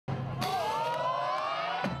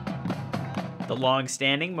The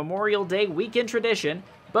long-standing Memorial Day weekend tradition,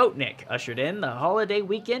 Boatnik ushered in the holiday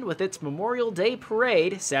weekend with its Memorial Day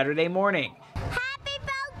parade Saturday morning. Happy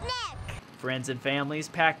Boatnik! Friends and families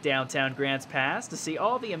packed downtown Grants Pass to see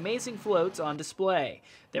all the amazing floats on display.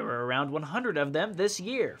 There were around 100 of them this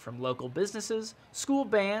year from local businesses, school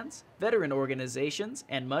bands, veteran organizations,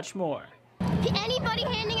 and much more. Anybody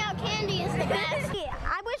handing out candy is the best.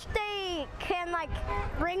 I wish they can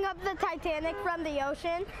bring up the Titanic from the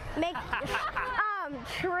ocean, make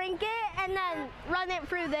shrink it, and then run it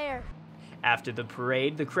through there. After the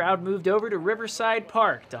parade, the crowd moved over to Riverside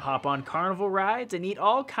Park to hop on carnival rides and eat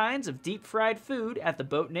all kinds of deep-fried food at the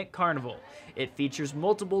Boatnik Carnival. It features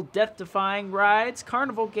multiple death-defying rides,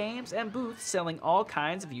 carnival games, and booths selling all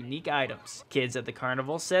kinds of unique items. Kids at the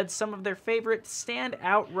carnival said some of their favorite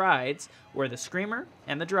stand-out rides were the Screamer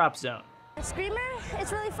and the Drop Zone. The Screamer,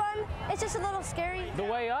 it's really fun. It's just a little scary. The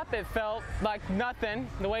way up, it felt like nothing.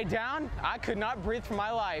 The way down, I could not breathe for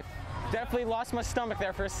my life. Definitely lost my stomach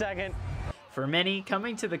there for a second. For many,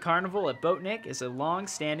 coming to the carnival at Boatnik is a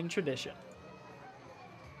long-standing tradition.